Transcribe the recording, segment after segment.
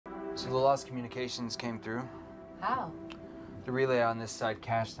So the lost communications came through. How? The relay on this side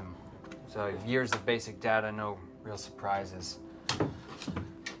cached them. So years of basic data, no real surprises.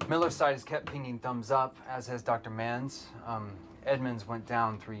 Miller's side has kept pinging thumbs up, as has Dr. Mann's. Edmonds went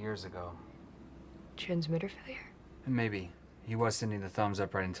down 3 years ago. Transmitter failure? Maybe. He was sending the thumbs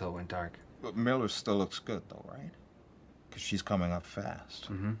up right until it went dark. But Miller still looks good, though, right? Because she's coming up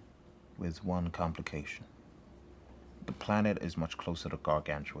fast. Mm-hmm. With one complication. The planet is much closer to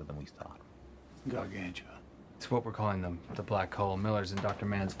Gargantua than we thought. Gargantua. It's what we're calling the black hole. Miller's and Dr.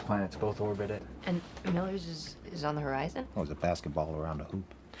 Mann's planets both orbit it. And Millars is on the horizon? Oh, it's a basketball around a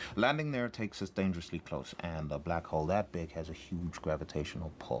hoop. Landing there takes us dangerously close, and a black hole that big has a huge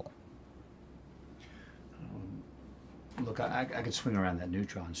gravitational pull. Look, I could swing around that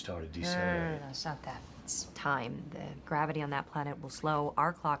neutron star to decelerate. No, it's not that. It's time. The gravity on that planet will slow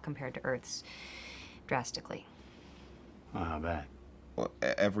our clock compared to Earth's drastically. Oh, how bad? Well,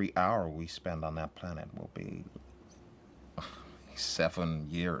 every hour we spend on that planet will be 7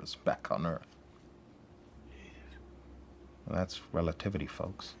 years back on Earth. Well, that's relativity,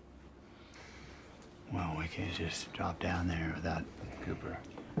 folks. Well, we can't just drop down there without Cooper.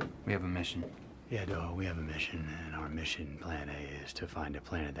 We have a mission. Yeah, dog, we have a mission, and our mission, Plan A, is to find a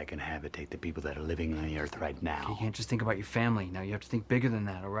planet that can habitate the people that are living on the Earth right now. You can't just think about your family. Now you have to think bigger than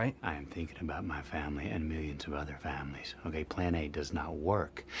that, all right? I am thinking about my family and millions of other families. Okay, Plan A does not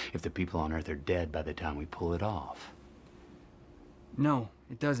work if the people on Earth are dead by the time we pull it off. No,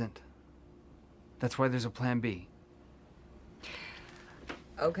 it doesn't. That's why there's a Plan B.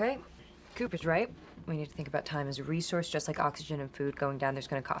 Okay. Cooper's right. We need to think about time as a resource, just like oxygen and food. Going down there's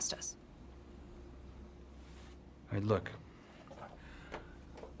going to cost us. All right, look.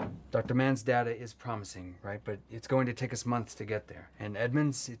 Dr. Mann's data is promising, right? But it's going to take us months to get there. And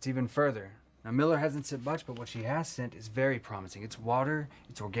Edmonds, it's even further. Now, Miller hasn't sent much, but what she has sent is very promising. It's water,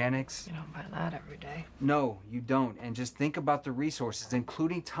 it's organics. You don't buy that every day. No, you don't. And just think about the resources,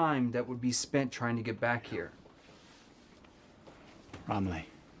 including time that would be spent trying to get back here. Romley.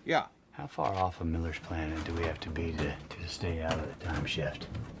 Yeah. How far off of Miller's planet do we have to be to stay out of the time shift?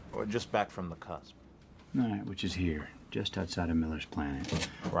 We're just back from the cusp. All right, which is here, just outside of Miller's planet.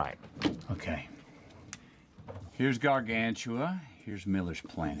 Right. Okay. Here's Gargantua, here's Miller's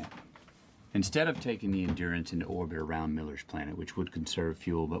planet. Instead of taking the Endurance into orbit around Miller's planet, which would conserve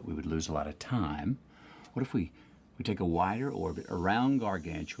fuel, but we would lose a lot of time, what if we take a wider orbit around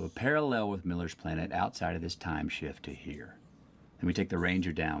Gargantua, parallel with Miller's planet, outside of this time shift to here? Then we take the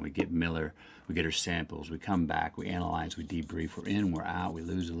Ranger down, we get Miller, we get her samples, we come back, we analyze, we debrief, we're in, we're out, we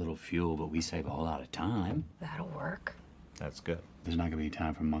lose a little fuel, but we save a whole lot of time. That'll work. That's good. There's not gonna be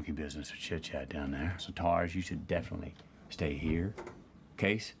time for monkey business or chit-chat down there. So Tars, you should definitely stay here.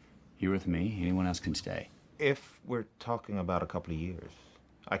 Case, you're with me, anyone else can stay. If we're talking about a couple of years,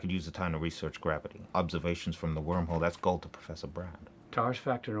 I could use the time to research gravity. Observations from the wormhole, that's gold to Professor Brad. Tars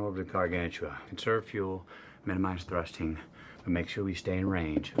factor in orbit of Gargantua. Conserve fuel, minimize thrusting, but make sure we stay in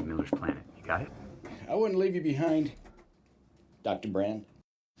range of Miller's planet. You got it? I wouldn't leave you behind, Dr. Brand.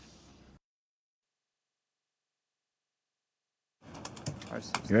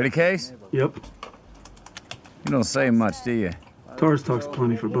 You ready, Case? Yep. You don't say much, do you? Tars talks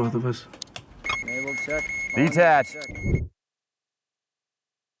plenty for both of us. Naval check. Detach.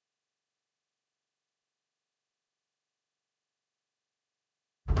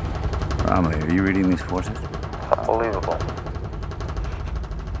 Romley, are you reading these forces? Unbelievable.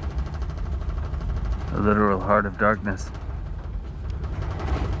 The literal heart of darkness.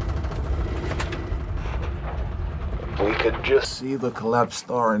 We could just see the collapsed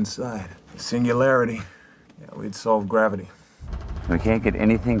star inside. Singularity. Yeah, we'd solve gravity. We can't get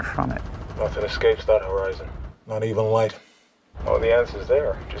anything from it. Nothing escapes that horizon. Not even light. Oh, the answer's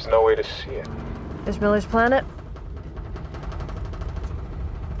there. Just no way to see it. There's Miller's planet.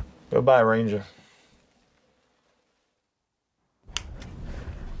 Goodbye, Ranger.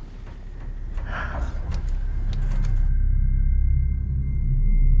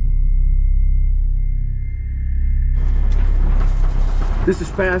 This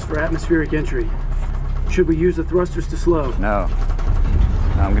is fast for atmospheric entry. Should we use the thrusters to slow? No.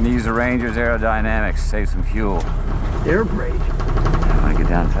 I'm gonna use the Ranger's aerodynamics, save some fuel. Air brake. I wanna get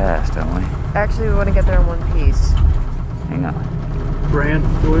down fast, don't we? Actually, we want to get there in one piece. Hang on. Brand,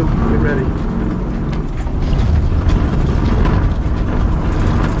 Doyle, get ready.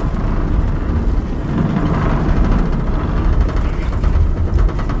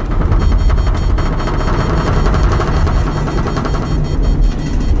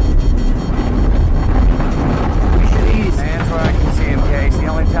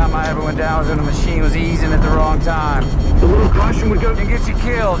 Down when the machine was easing at the wrong time. The little caution would go. And get you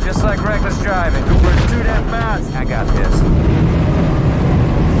killed. just like reckless driving. We're too damn fast. I got this.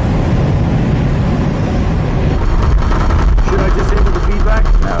 Should I disable the feedback?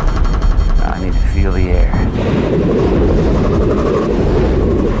 No. I need to feel the air.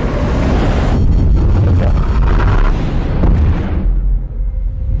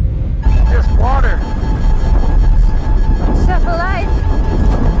 Just water. Stuff alive.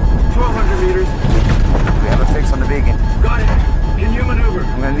 1,200 meters. We have a fix on the beacon. Got it. Can you maneuver?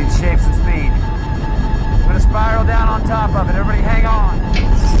 I'm gonna need shapes and speed. I'm gonna spiral down on top of it. Everybody hang on.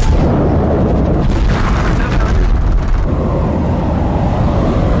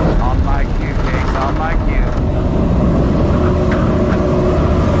 700. On my cue, Case, on my cue.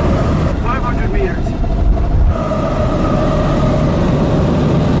 500 meters.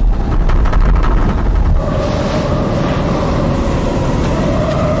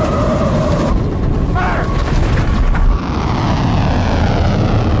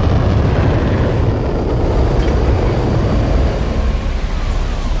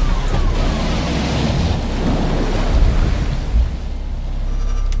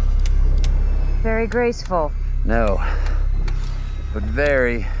 Very graceful. No, but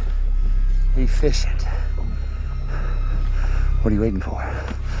very efficient. What are you waiting for?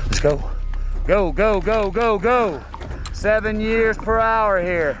 Let's go. Go, go, go, go, go. 7 years per hour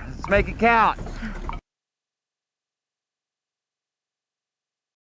here. Let's make it count.